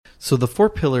So the four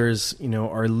pillars,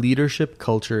 are leadership,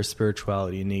 culture,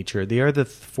 spirituality, and nature. They are the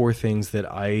four things that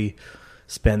I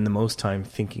spend the most time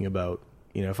thinking about.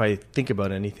 If I think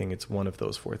about anything, it's one of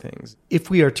those four things.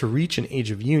 If we are to reach an age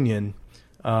of union,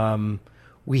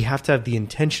 we have to have the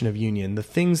intention of union. The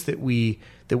things that we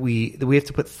have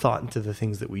to put thought into the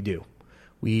things that we do.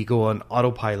 We go on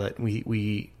autopilot.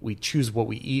 We choose what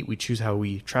we eat. We choose how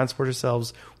we transport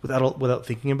ourselves without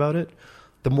thinking about it.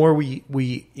 The more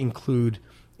we include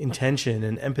intention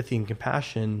and empathy and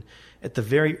compassion at the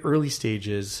very early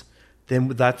stages, then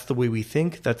that's the way we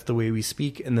think, that's the way we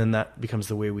speak, and then that becomes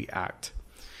the way we act.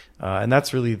 And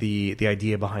that's really the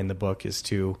idea behind the book, is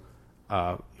to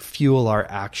fuel our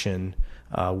action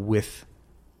with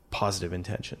positive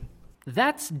intention.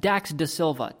 That's Dax Da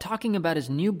Silva talking about his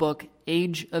new book,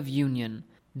 Age of Union.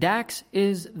 Dax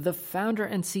is the founder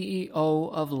and CEO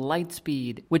of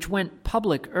Lightspeed, which went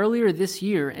public earlier this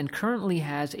year and currently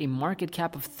has a market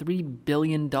cap of $3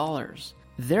 billion.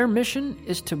 Their mission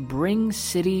is to bring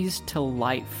cities to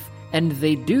life, and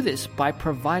they do this by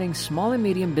providing small and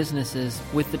medium businesses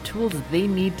with the tools they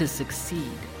need to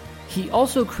succeed. He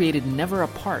also created Never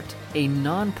Apart, a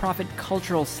non-profit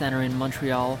cultural center in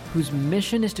Montreal whose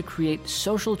mission is to create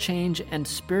social change and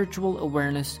spiritual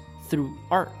awareness through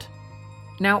art.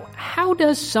 Now, how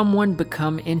does someone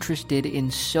become interested in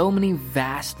so many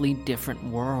vastly different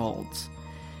worlds?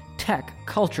 Tech,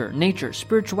 culture, nature,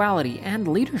 spirituality, and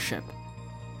leadership.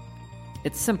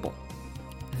 It's simple.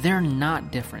 They're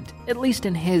not different, at least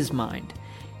in his mind.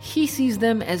 He sees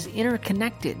them as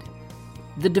interconnected.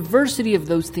 The diversity of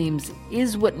those themes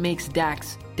is what makes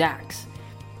Dax, Dax.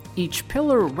 Each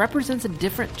pillar represents a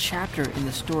different chapter in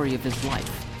the story of his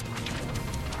life.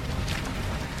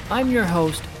 I'm your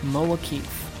host, Mo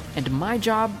O'Keefe, and my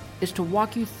job is to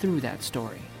walk you through that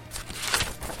story.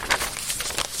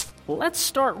 Let's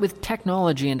start with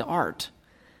technology and art.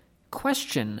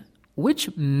 Question: which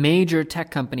major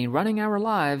tech company running our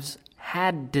lives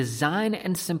had design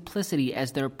and simplicity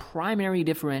as their primary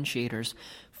differentiators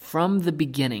from the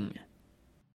beginning?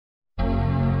 And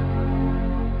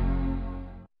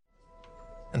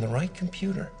the right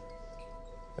computer.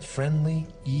 A friendly,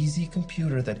 easy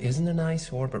computer that isn't an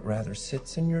eyesore but rather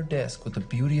sits in your desk with the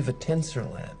beauty of a tensor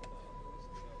lamp.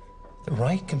 The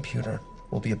right computer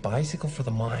will be a bicycle for the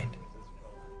mind.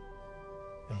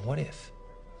 And what if,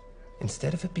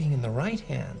 instead of it being in the right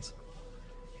hands,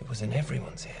 it was in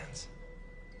everyone's hands?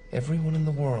 Everyone in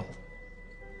the world.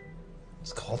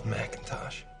 It's called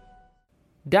Macintosh.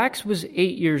 Dax was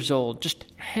 8 years old, just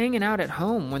hanging out at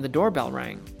home when the doorbell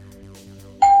rang.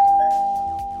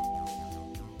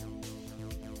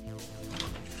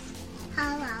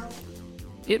 Hello.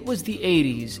 It was the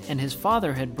 80s, and his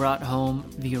father had brought home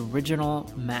the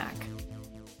original Mac.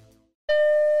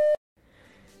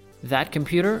 That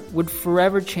computer would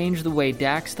forever change the way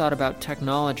Dax thought about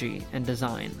technology and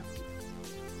design.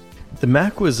 The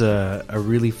Mac was a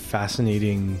really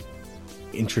fascinating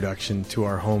introduction to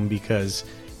our home because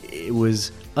it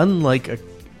was unlike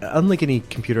any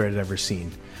computer I'd ever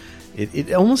seen.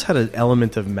 It almost had an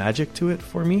element of magic to it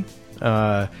for me.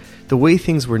 The way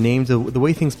things were named, the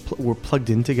way things were plugged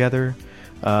in together,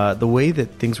 the way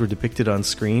that things were depicted on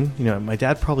screen. My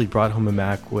dad probably brought home a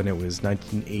Mac when it was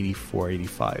 1984,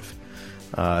 85.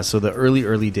 So the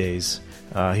early days.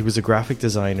 He was a graphic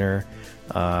designer.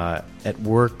 At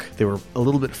work, they were a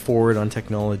little bit forward on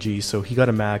technology, so he got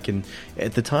a Mac. And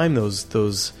at the time,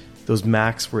 those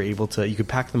Macs were able to, you could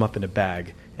pack them up in a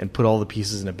bag and put all the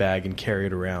pieces in a bag and carry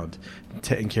it around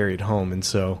and carry it home. And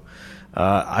so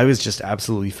I was just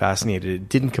absolutely fascinated. It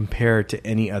didn't compare to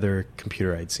any other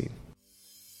computer I'd seen.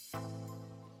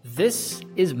 This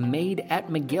is Made at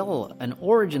McGill, an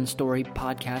origin story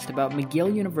podcast about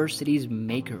McGill University's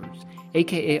makers,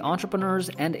 aka entrepreneurs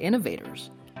and innovators.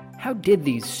 How did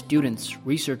these students,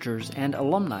 researchers, and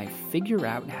alumni figure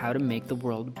out how to make the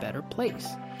world a better place?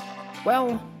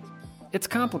 Well, it's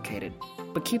complicated,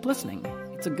 but keep listening.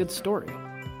 It's a good story.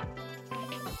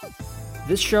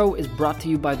 This show is brought to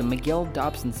you by the McGill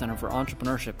Dobson Center for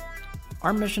Entrepreneurship.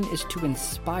 Our mission is to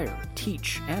inspire,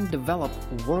 teach, and develop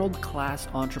world-class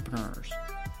entrepreneurs.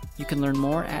 You can learn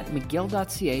more at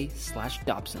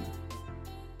mcgill.ca/Dobson.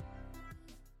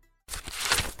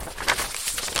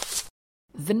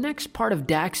 The next part of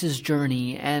Dax's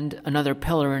journey, and another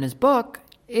pillar in his book,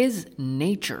 is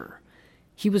nature.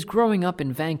 He was growing up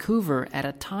in Vancouver at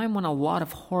a time when a lot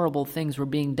of horrible things were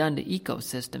being done to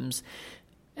ecosystems,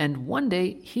 and one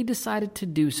day he decided to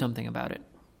do something about it.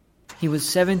 He was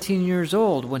 17 years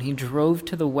old when he drove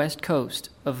to the west coast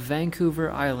of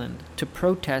Vancouver Island to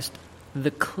protest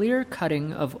the clear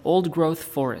cutting of old-growth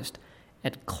forest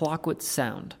at Clayoquot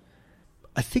Sound.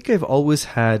 I think I've always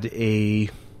had an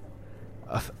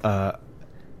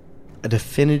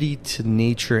affinity to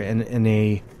nature and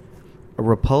a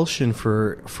repulsion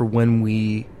for when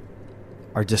we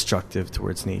are destructive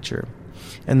towards nature.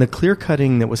 And the clear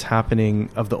cutting that was happening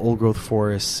of the old growth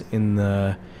forests in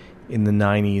the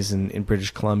 90s in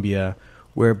British Columbia,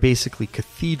 where basically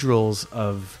cathedrals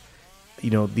of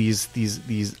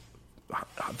these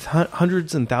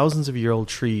hundreds and thousands of year old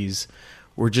trees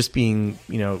were just being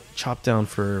chopped down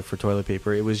for toilet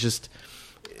paper. It was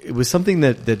something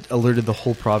that alerted the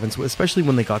whole province, especially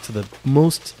when they got to the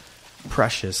most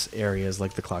precious areas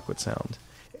like the Clayoquot Sound,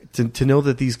 to know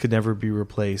that these could never be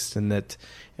replaced, and that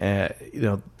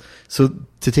so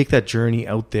to take that journey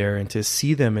out there and to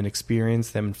see them and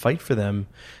experience them and fight for them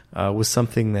was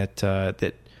something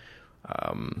that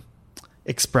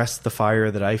expressed the fire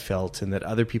that I felt and that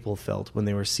other people felt when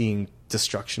they were seeing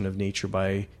destruction of nature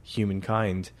by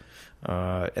humankind,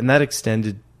 and that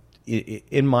extended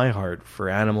in my heart for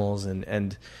animals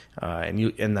and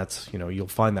that's you'll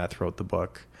find that throughout the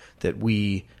book, that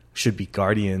we should be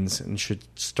guardians and should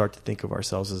start to think of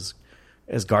ourselves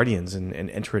as guardians and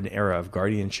enter an era of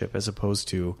guardianship as opposed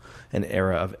to an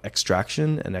era of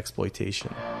extraction and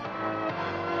exploitation.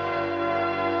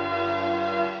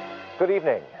 Good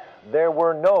evening. There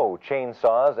were no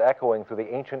chainsaws echoing through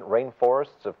the ancient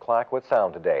rainforests of Clayoquot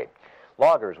Sound today.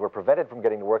 Loggers were prevented from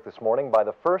getting to work this morning by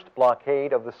the first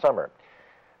blockade of the summer.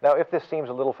 Now, if this seems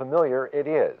a little familiar, it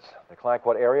is. The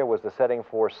Clayoquot area was the setting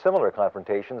for similar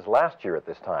confrontations last year at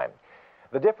this time.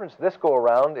 The difference this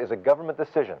go-around is a government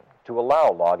decision to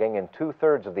allow logging in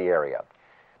 2/3 of the area.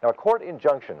 Now, a court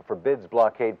injunction forbids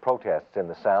blockade protests in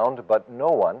the Sound, but no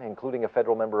one, including a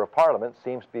federal member of parliament,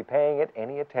 seems to be paying it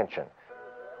any attention.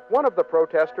 One of the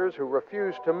protesters who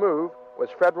refused to move was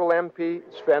federal MP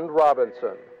Sven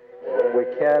Robinson. We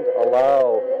can't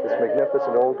allow this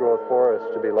magnificent old-growth forest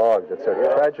to be logged. It's a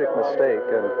tragic mistake,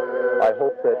 and I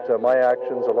hope that my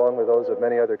actions, along with those of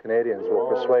many other Canadians, will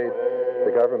persuade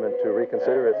the government to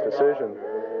reconsider its decision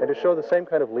and to show the same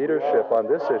kind of leadership on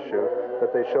this issue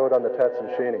that they showed on the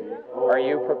Tetson-Sheeny. Are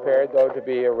you prepared, though, to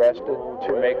be arrested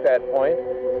to make that point?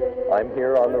 I'm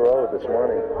here on the road this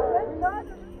morning.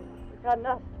 Got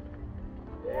enough.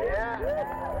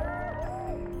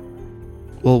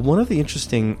 Well, one of the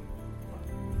interesting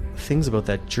things about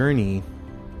that journey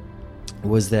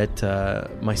was that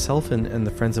myself and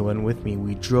the friends that went with me,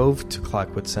 we drove to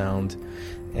Clayoquot Sound,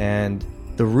 and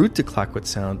the route to Clayoquot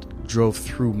Sound drove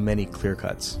through many clear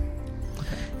cuts.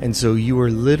 Okay. And so you were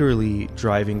literally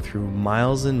driving through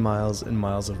miles and miles and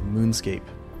miles of moonscape,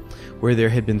 where there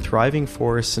had been thriving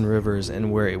forests and rivers,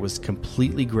 and where it was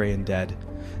completely gray and dead,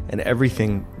 and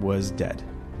everything was dead.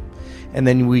 And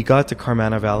then we got to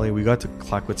Carmanah Valley, we got to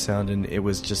Clayoquot Sound, and it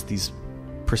was just these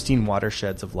pristine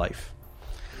watersheds of life.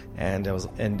 And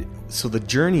so the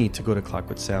journey to go to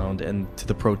Clayoquot Sound and to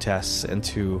the protests and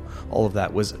to all of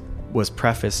that was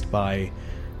prefaced by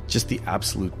just the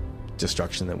absolute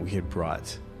destruction that we had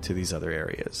brought to these other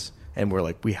areas. And we're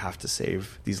like, we have to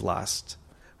save these last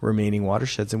remaining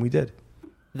watersheds, and we did.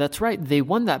 That's right, they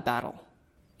won that battle.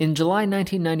 In July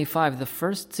 1995, the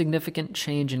first significant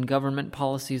change in government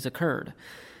policies occurred,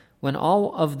 when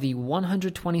all of the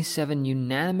 127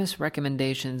 unanimous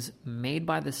recommendations made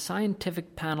by the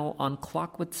scientific panel on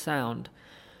Clayoquot Sound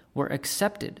were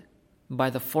accepted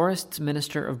by the Forests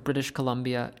Minister of British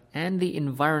Columbia and the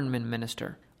Environment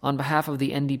Minister on behalf of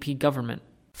the NDP government.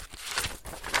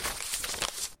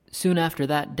 Soon after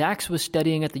that, Dax was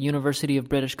studying at the University of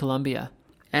British Columbia,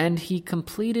 and he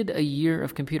completed a year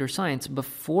of computer science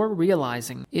before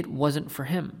realizing it wasn't for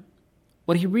him.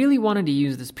 What he really wanted to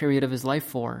use this period of his life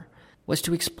for was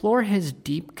to explore his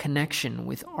deep connection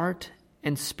with art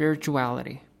and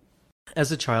spirituality. As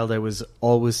a child, I was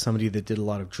always somebody that did a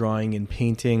lot of drawing and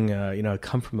painting. I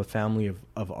come from a family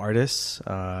of artists,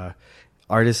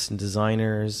 artists and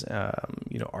designers,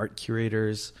 art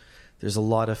curators. There's a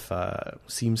lot of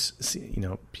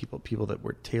people that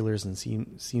were tailors and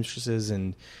seamstresses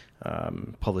and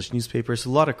published newspapers. A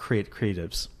lot of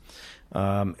creatives,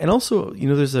 and also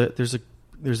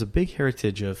there's a big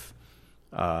heritage of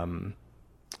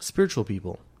spiritual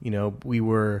people. We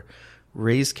were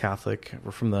raised Catholic.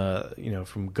 We're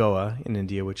from Goa in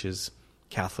India, which is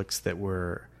Catholics that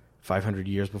were 500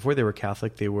 years before they were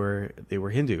Catholic. They were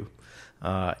Hindu,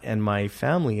 and my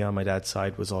family on my dad's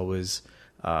side was always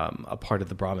a part of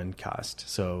the Brahmin caste.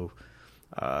 So,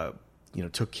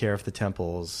 took care of the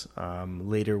temples.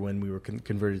 Later, when we were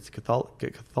converted to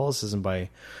Catholicism by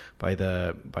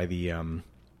the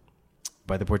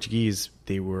Portuguese,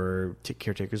 they were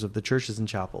caretakers of the churches and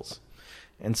chapels.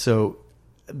 And so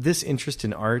this interest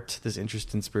in art, this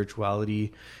interest in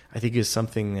spirituality, I think is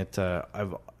something that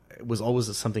was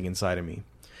always something inside of me.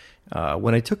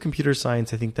 When I took computer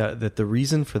science, I think that the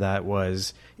reason for that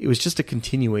was it was just a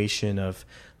continuation of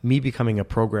me becoming a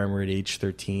programmer at age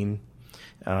 13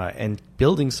 and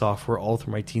building software all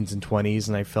through my teens and 20s.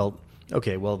 And I felt,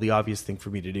 okay, well, the obvious thing for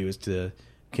me to do is to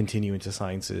continue into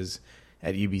sciences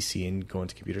at UBC and go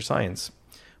into computer science.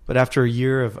 But after a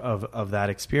year of that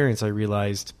experience, I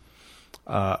realized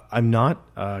I'm not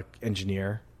an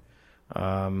engineer.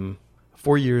 4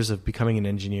 years of becoming an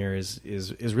engineer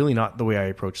is really not the way I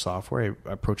approach software.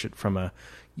 I approach it from a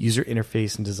user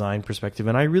interface and design perspective.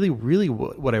 And I really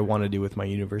what I want to do with my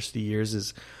university years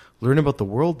is learn about the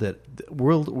world,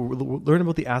 learn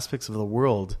about the aspects of the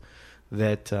world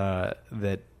that I'm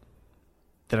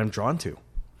drawn to.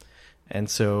 And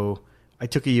so I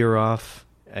took a year off.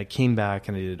 I came back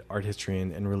and I did art history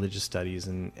and religious studies,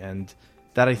 and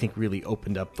that I think really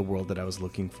opened up the world that I was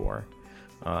looking for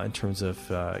in terms of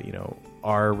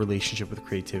our relationship with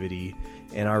creativity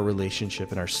and our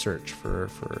relationship and our search for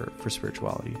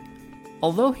spirituality.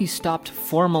 Although he stopped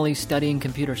formally studying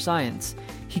computer science,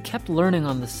 he kept learning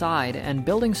on the side and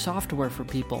building software for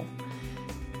people.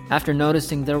 After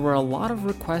noticing there were a lot of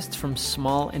requests from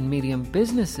small and medium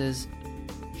businesses,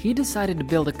 he decided to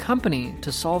build a company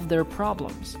to solve their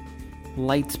problems,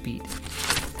 Lightspeed.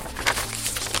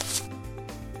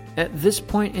 At this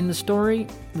point in the story,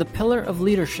 the pillar of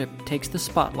leadership takes the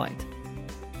spotlight.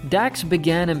 Dax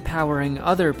began empowering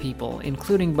other people,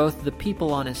 including both the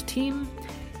people on his team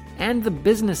and the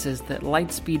businesses that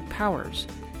Lightspeed powers.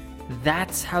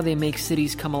 That's how they make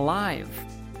cities come alive,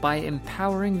 by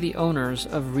empowering the owners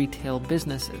of retail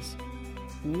businesses.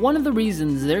 One of the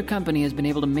reasons their company has been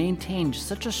able to maintain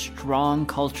such a strong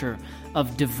culture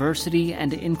of diversity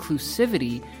and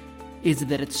inclusivity is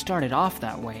that it started off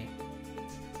that way.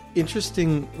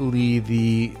 Interestingly,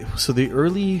 the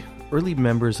early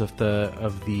members of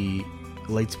the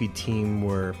Lightspeed team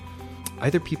were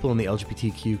either people in the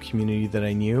LGBTQ community that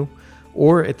I knew,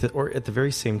 or at the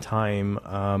very same time,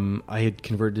 I had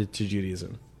converted to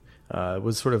Judaism. It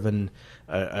was sort of an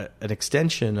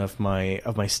extension of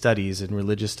my studies in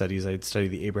religious studies. I had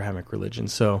studied the Abrahamic religion,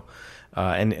 so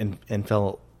and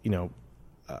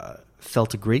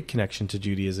felt a great connection to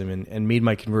Judaism and made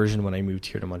my conversion when I moved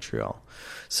here to Montreal.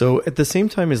 So at the same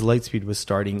time as Lightspeed was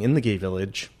starting in the Gay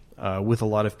Village with a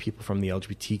lot of people from the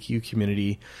LGBTQ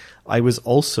community, I was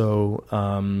also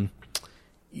going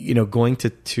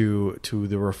to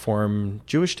the Reform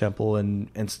Jewish temple and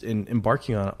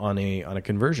embarking on a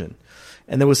conversion.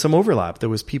 And there was some overlap. There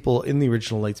was people in the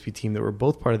original Lightspeed team that were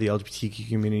both part of the LGBTQ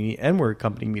community and were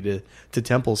accompanying me to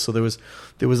temples. So there was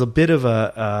a bit of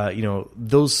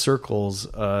those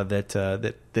circles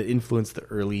that influenced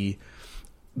the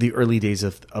early days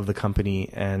of the company,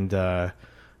 and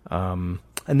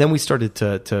then we started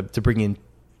to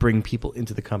bring people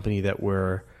into the company that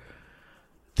were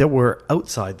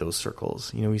outside those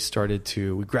circles. We graduated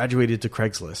to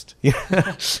Craigslist,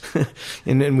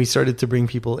 and we started to bring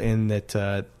people in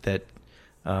that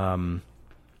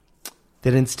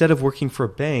instead of working for a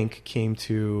bank came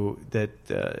to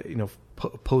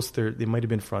post they might have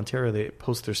been for Ontario. They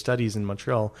post their studies in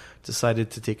Montreal,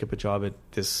 decided to take up a job at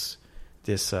this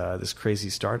crazy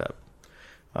startup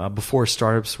before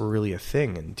startups were really a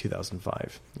thing in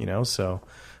 2005.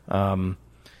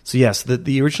 So yes,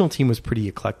 the original team was pretty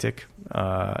eclectic,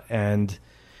 but I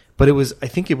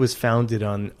think it was founded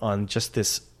on just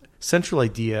this central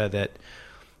idea that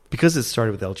because it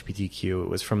started with LGBTQ, it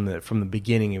was from the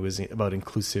beginning, it was about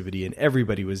inclusivity, and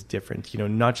everybody was different.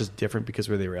 Not just different because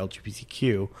they were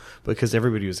LGBTQ, but because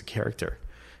everybody was a character.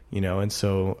 And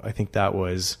so I think that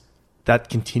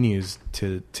continues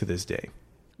to this day.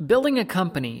 Building a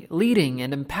company, leading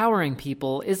and empowering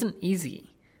people isn't easy.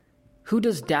 Who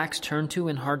does Dax turn to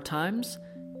in hard times?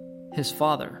 His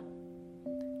father.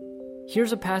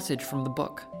 Here's a passage from the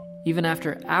book. Even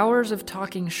after hours of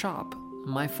talking shop,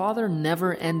 my father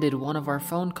never ended one of our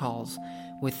phone calls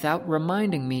without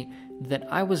reminding me that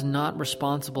I was not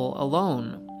responsible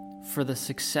alone for the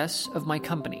success of my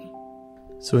company.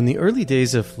 So in the early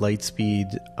days of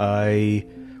Lightspeed, I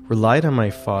relied on my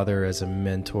father as a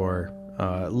mentor.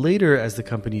 Later, as the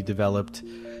company developed,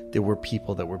 there were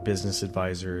people that were business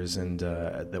advisors and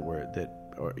that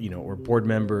were board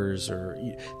members, or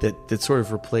that sort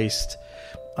of replaced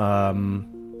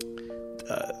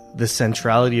the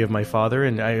centrality of my father.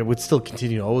 And I would still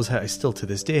continue I still to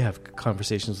this day have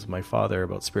conversations with my father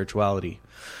about spirituality.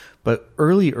 But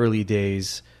early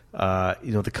days,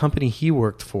 the company he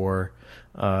worked for,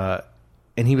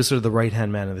 and he was sort of the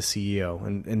right-hand man of the CEO,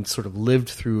 and sort of lived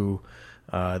through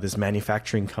this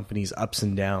manufacturing company's ups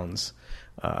and downs.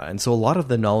 And so a lot of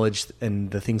the knowledge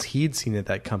and the things he'd seen at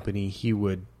that company, he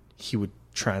would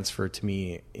transfer to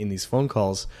me in these phone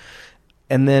calls.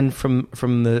 And then from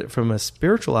a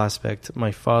spiritual aspect,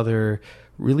 my father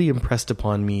really impressed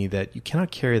upon me that you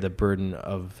cannot carry the burden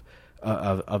of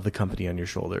the company on your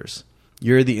shoulders.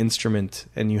 You're the instrument,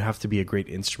 and you have to be a great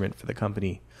instrument for the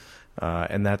company.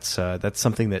 And that's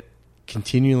something that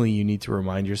continually you need to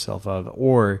remind yourself of,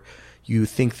 or you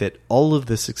think that all of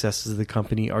the successes of the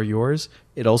company are yours.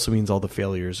 It also means all the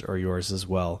failures are yours as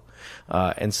well.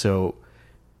 And so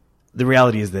the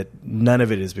reality is that none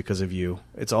of it is because of you.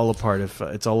 It's all a part of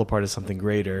something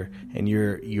greater. And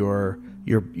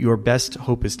your best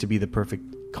hope is to be the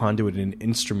perfect conduit and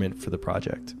instrument for the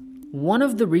project. One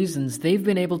of the reasons they've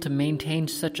been able to maintain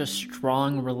such a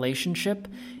strong relationship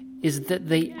is that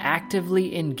they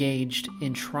actively engaged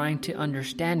in trying to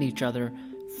understand each other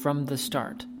from the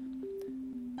start.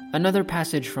 Another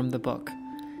passage from the book.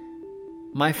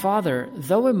 My father,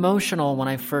 though emotional when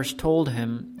I first told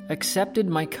him, accepted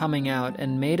my coming out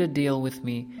and made a deal with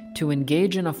me to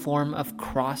engage in a form of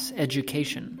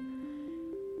cross-education.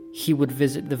 He would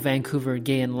visit the Vancouver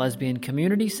Gay and Lesbian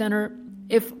Community Center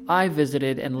if I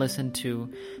visited and listened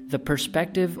to the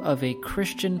perspective of a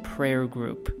Christian prayer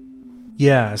group.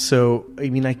 Yeah, so I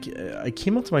mean, I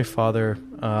came up to my father,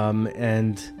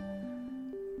 and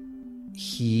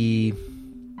he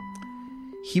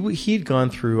had gone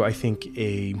through, I think,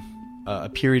 a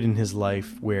period in his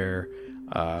life where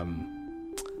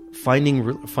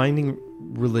finding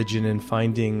religion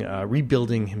and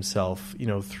rebuilding himself,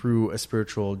 through a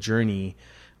spiritual journey,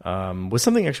 was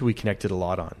something actually we connected a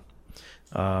lot on.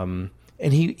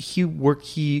 And he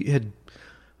had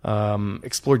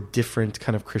explored different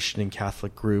kind of Christian and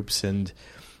Catholic groups, and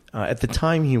at the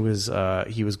time he was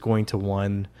going to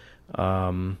one,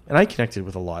 and I connected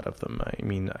with a lot of them. I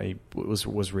mean, I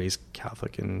was raised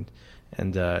Catholic and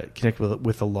connected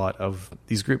with a lot of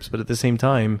these groups, but at the same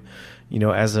time,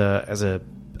 as a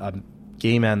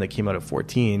gay man that came out at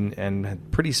 14 and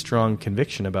had pretty strong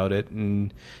conviction about it,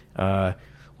 and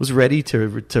was ready to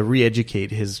re-educate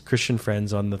his Christian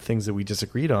friends on the things that we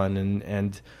disagreed on,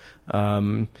 and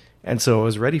so I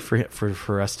was ready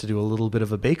for us to do a little bit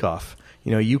of a bake-off.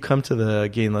 You come to the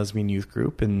Gay and Lesbian Youth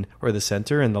Group or the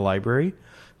center and the library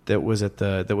that was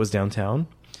downtown,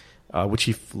 which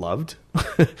he loved.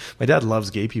 My dad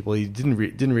loves gay people. He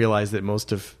didn't realize that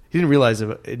he didn't realize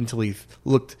it until he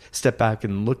stepped back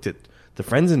and looked at the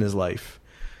friends in his life.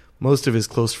 Most of his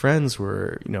close friends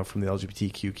were, from the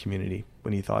LGBTQ community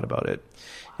when he thought about it.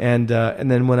 And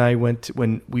then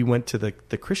when we went to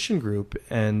the Christian group,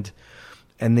 and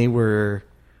they were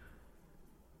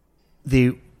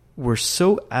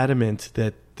so adamant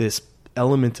that this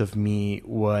element of me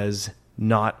was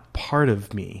not part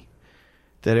of me,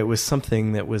 that it was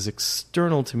something that was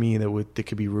external to me that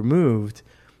could be removed,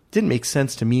 didn't make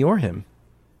sense to me or him.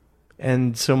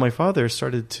 And so my father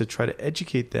started to try to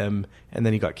educate them, and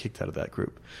then he got kicked out of that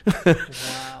group.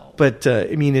 Wow. But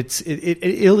I mean, it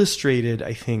illustrated,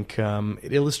 I think,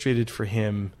 it illustrated for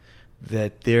him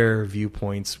that their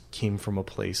viewpoints came from a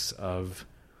place of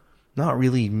not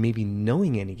really maybe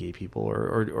knowing any gay people,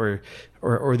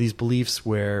 or these beliefs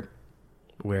where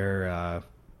well,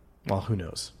 who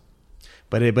knows?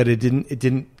 But it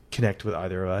didn't connect with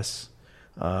either of us.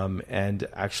 And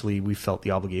actually, we felt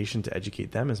the obligation to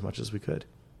educate them as much as we could.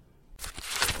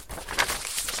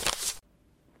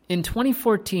 In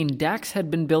 2014, Dax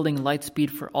had been building Lightspeed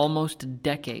for almost a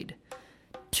decade.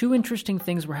 Two interesting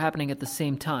things were happening at the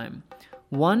same time.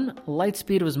 One,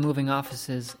 Lightspeed was moving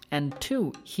offices, and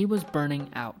two, he was burning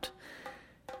out.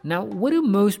 Now, what do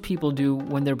most people do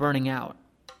when they're burning out?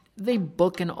 They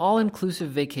book an all-inclusive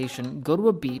vacation, go to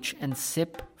a beach, and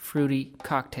sip fruity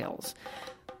cocktails.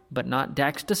 But not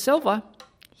Dax Da Silva.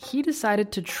 He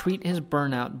decided to treat his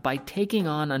burnout by taking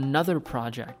on another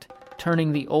project,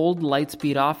 turning the old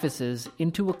Lightspeed offices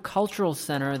into a cultural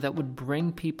center that would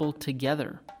bring people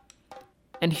together.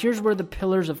 And here's where the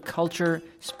pillars of culture,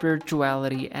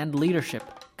 spirituality, and leadership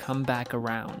come back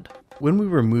around. When we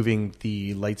were moving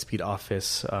the Lightspeed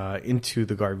office into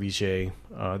the Gare Vigier,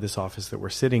 this office that we're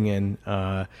sitting in,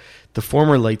 the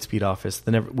former Lightspeed office,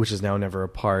 which is now Never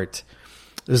Apart,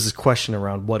 there's this question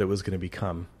around what it was going to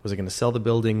become. Was it going to sell the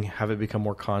building, have it become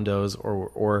more condos,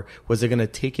 or was it going to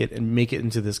take it and make it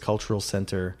into this cultural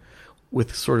center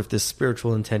with sort of this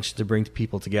spiritual intention to bring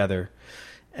people together?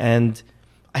 And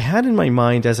I had in my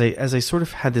mind, as I sort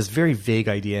of had this very vague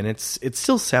idea, and it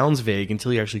still sounds vague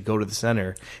until you actually go to the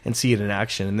center and see it in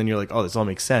action, and then you're like, oh, this all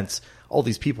makes sense. All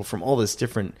these people from all this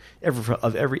different,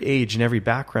 of every age and every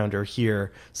background are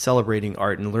here celebrating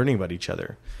art and learning about each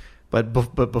other.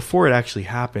 but before it actually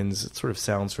happens, it sort of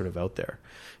sounds sort of out there,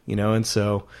 and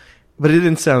so. But it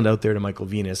didn't sound out there to Michael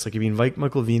Venus. Like, if you invite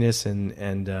Michael Venus and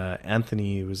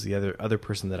Anthony was the other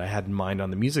person that I had in mind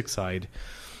on the music side,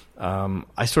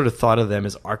 I sort of thought of them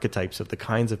as archetypes of the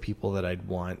kinds of people that I'd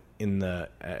want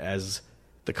as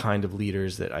the kind of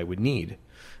leaders that I would need.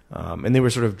 And they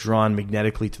were sort of drawn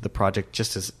magnetically to the project,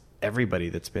 just as everybody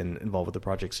that's been involved with the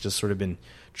project's just sort of been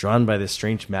drawn by this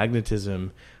strange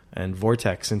magnetism and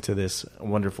vortex into this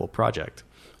wonderful project,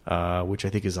 which I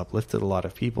think has uplifted a lot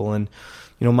of people. And,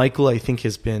 Michael, I think,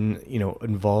 has been,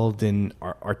 involved in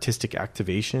artistic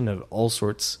activation of all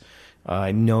sorts.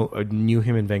 I knew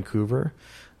him in Vancouver.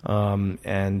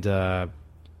 That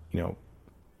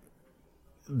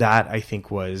I think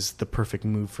was the perfect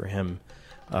move for him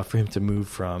to move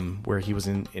from where he was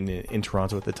in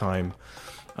Toronto at the time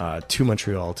to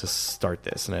Montreal to start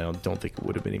this. And I don't think it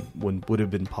would have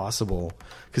been possible,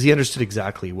 because he understood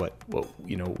exactly what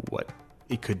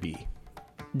it could be.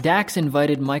 Dax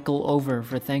invited Michael over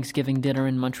for Thanksgiving dinner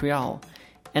in Montreal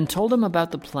and told him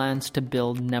about the plans to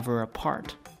build Never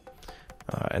Apart.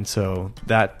 And so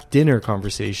that dinner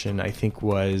conversation, I think,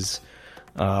 was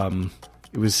it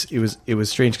was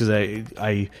strange, because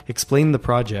I explained the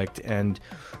project and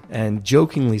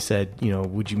jokingly said,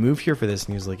 would you move here for this?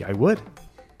 And he was like, I would.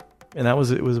 And it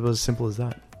was about as simple as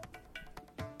that.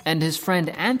 And his friend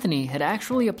Anthony had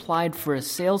actually applied for a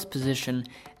sales position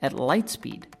at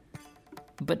Lightspeed.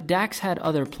 But Dax had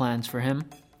other plans for him.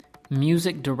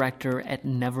 Music director at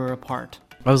Never Apart.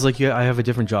 I was like, yeah, I have a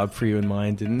different job for you in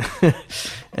mind. And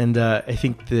and I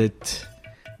think that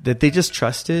they just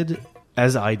trusted,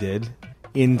 as I did,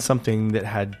 in something that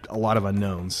had a lot of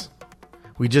unknowns.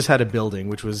 We just had a building,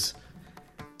 which was,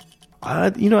 I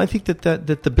think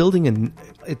that the building in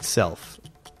itself,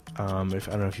 I don't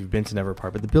know if you've been to Never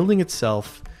Apart, but the building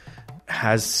itself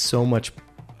has so much,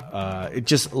 it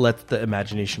just lets the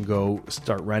imagination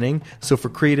start running. So for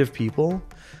creative people,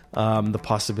 the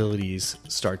possibilities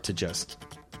start to just,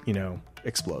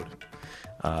 explode.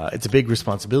 It's a big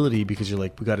responsibility, because you're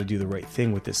like, we got to do the right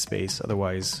thing with this space.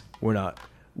 Otherwise, we have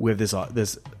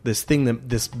this thing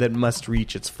that must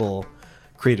reach its full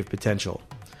creative potential.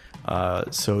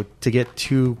 So to get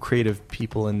two creative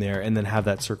people in there and then have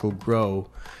that circle grow,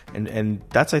 and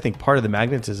that's, I think, part of the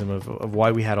magnetism of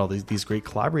why we had all these great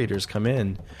collaborators come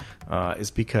in,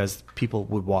 is because people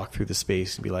would walk through the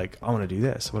space and be like, I want to do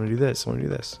this, I want to do this, I want to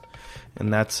do this.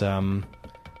 And that's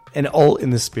and all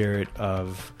in the spirit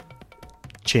of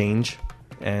change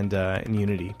and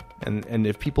unity. And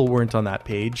if people weren't on that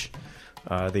page,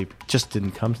 they just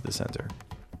didn't come to the center.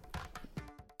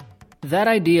 That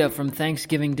idea from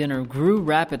Thanksgiving dinner grew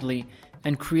rapidly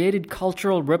and created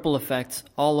cultural ripple effects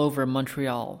all over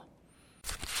Montreal.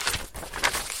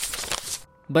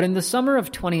 But in the summer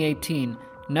of 2018,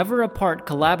 Never Apart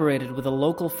collaborated with a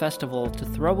local festival to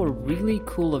throw a really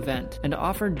cool event and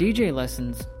offer DJ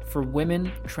lessons for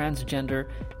women, transgender,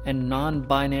 and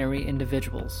non-binary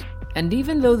individuals. And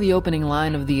even though the opening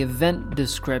line of the event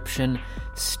description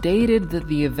stated that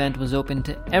the event was open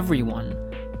to everyone,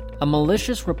 a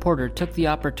malicious reporter took the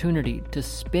opportunity to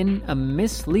spin a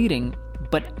misleading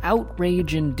but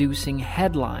outrage-inducing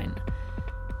headline: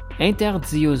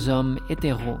 Interdit aux hommes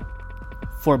hétéros,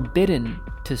 forbidden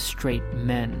to straight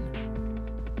men.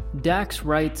 Dax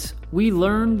writes, "We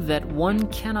learned that one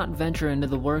cannot venture into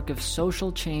the work of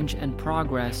social change and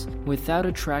progress without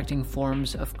attracting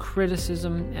forms of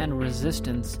criticism and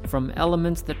resistance from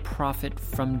elements that profit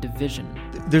from division."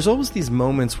 There's always these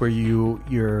moments where you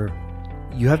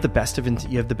have the best of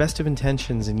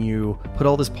intentions, and you put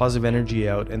all this positive energy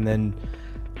out, and then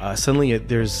suddenly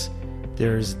there's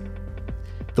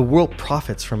the world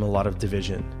profits from a lot of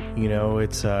division.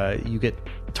 It's you get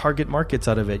target markets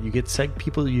out of it. You get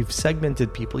people. You've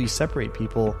segmented people. You separate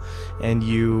people, and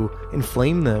you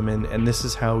inflame them. And this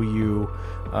is how you.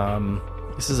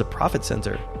 This is a profit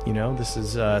center. This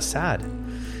is sad.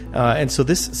 And so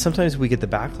sometimes we get the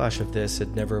backlash of this at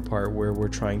Never Apart, where we're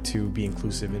trying to be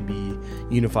inclusive and be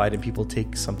unified, and people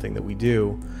take something that we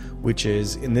do, which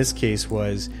is, in this case,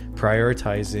 was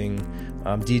prioritizing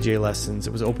DJ lessons.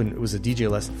 It was open. It was a DJ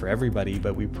lesson for everybody,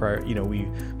 but we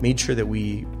made sure that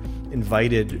we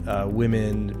invited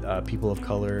women, people of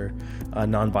color,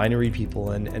 non-binary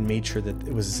people, and made sure that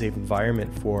it was a safe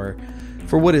environment for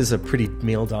what is a pretty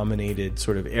male-dominated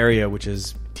sort of area, which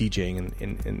is DJing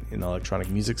in the electronic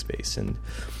music space. And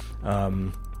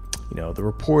the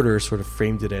reporter sort of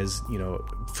framed it as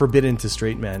forbidden to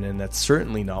straight men, and that's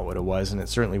certainly not what it was, and it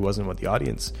certainly wasn't what the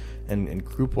audience and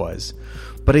group was.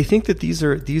 But I think that these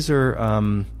are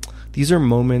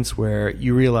moments where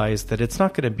you realize that it's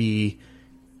not going to be,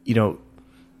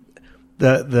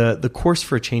 the course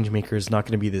for a change maker is not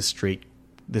going to be this straight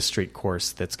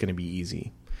course that's going to be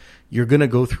easy. You're going to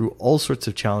go through all sorts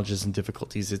of challenges and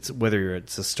difficulties. It's whether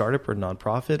it's a startup or a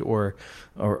nonprofit or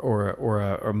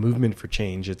a movement for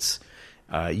change. It's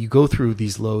you go through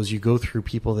these lows. You go through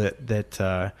people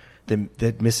that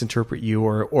misinterpret you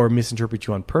or misinterpret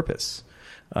you on purpose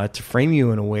to frame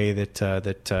you in a way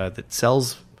that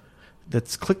sells,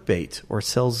 that's clickbait or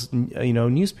sells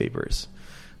newspapers,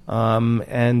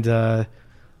 that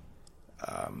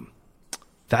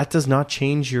does not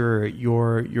change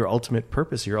your ultimate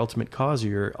purpose, your ultimate cause,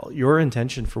 your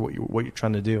intention for what you're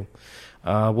trying to do.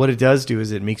 What it does do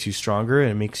is it makes you stronger,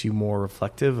 and it makes you more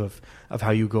reflective of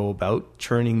how you go about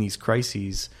turning these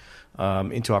crises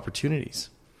into opportunities.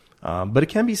 But it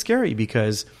can be scary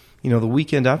because, the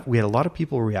weekend up, we had a lot of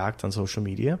people react on social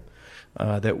media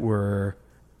that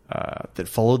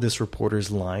followed this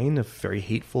reporter's line of very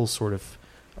hateful sort of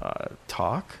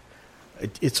talk.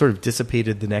 It sort of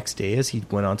dissipated the next day as he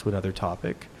went on to another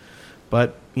topic.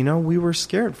 But, we were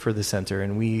scared for the center,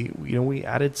 and we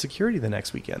added security the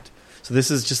next weekend. So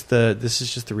this is just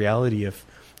the reality of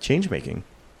change making.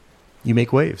 You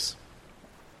make waves.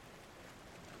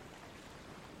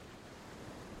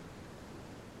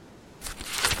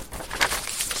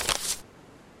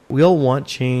 We all want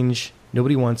change.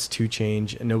 Nobody wants to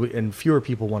change, and fewer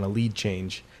people want to lead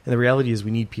change. And the reality is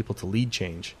we need people to lead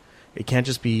change. It can't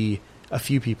just be a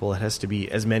few people. It has to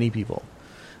be as many people.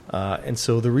 And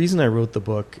so the reason I wrote the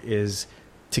book is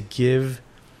to give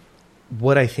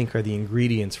what I think are the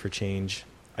ingredients for change.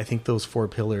 I think those 4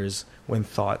 pillars, when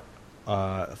thought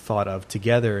of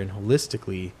together and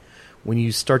holistically, when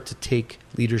you start to take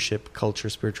leadership, culture,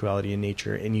 spirituality, and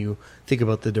nature, and you think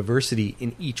about the diversity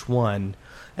in each one,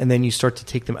 and then you start to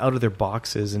take them out of their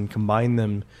boxes and combine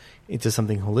them into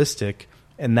something holistic,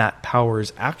 and that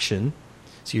powers action.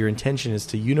 So your intention is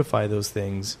to unify those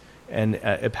things and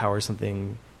empower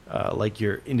something like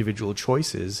your individual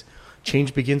choices.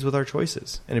 Change begins with our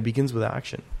choices, and it begins with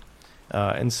action.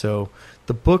 And so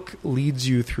the book leads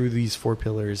you through these 4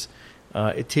 pillars.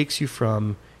 It takes you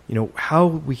from how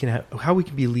we can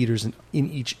be leaders in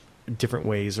each different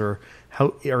ways, or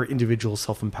how our individual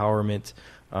self-empowerment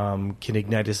can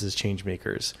ignite us as change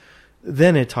makers.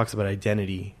 Then it talks about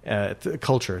identity,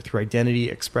 culture, through identity,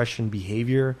 expression,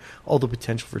 behavior, all the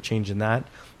potential for change in that.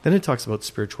 Then it talks about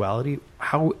spirituality.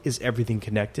 How is everything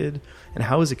connected, and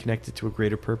how is it connected to a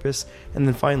greater purpose? And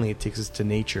then finally, it takes us to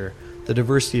nature, the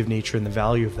diversity of nature and the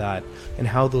value of that, and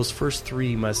how those first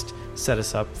 3 must set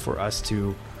us up for us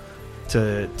to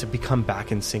become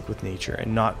back in sync with nature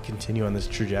and not continue on this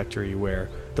trajectory where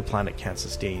the planet can't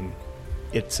sustain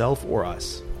itself or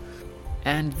us.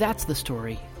 And that's the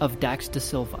story of Dax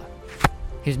Dasilva.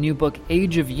 His new book,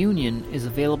 Age of Union, is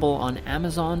available on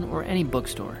Amazon or any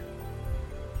bookstore.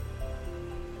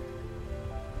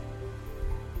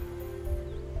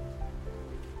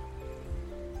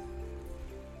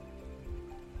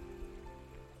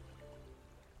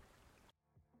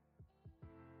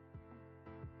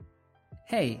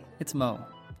 Hey, it's Mo.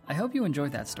 I hope you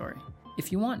enjoyed that story.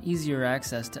 If you want easier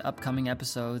access to upcoming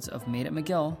episodes of Made at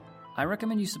McGill, I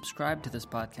recommend you subscribe to this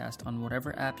podcast on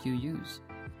whatever app you use.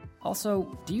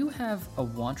 Also, do you have a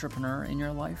wantrepreneur in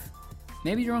your life?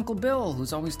 Maybe your Uncle Bill,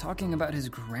 who's always talking about his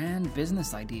grand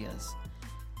business ideas.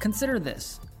 Consider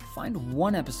this. Find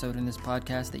one episode in this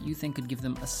podcast that you think could give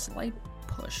them a slight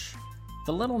push,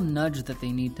 the little nudge that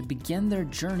they need to begin their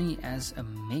journey as a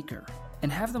maker,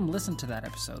 and have them listen to that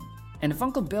episode. And if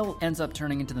Uncle Bill ends up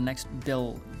turning into the next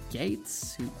Bill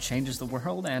Gates, who changes the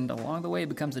world and along the way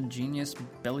becomes a genius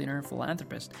billionaire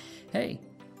philanthropist, hey,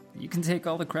 you can take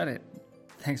all the credit.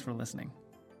 Thanks for listening.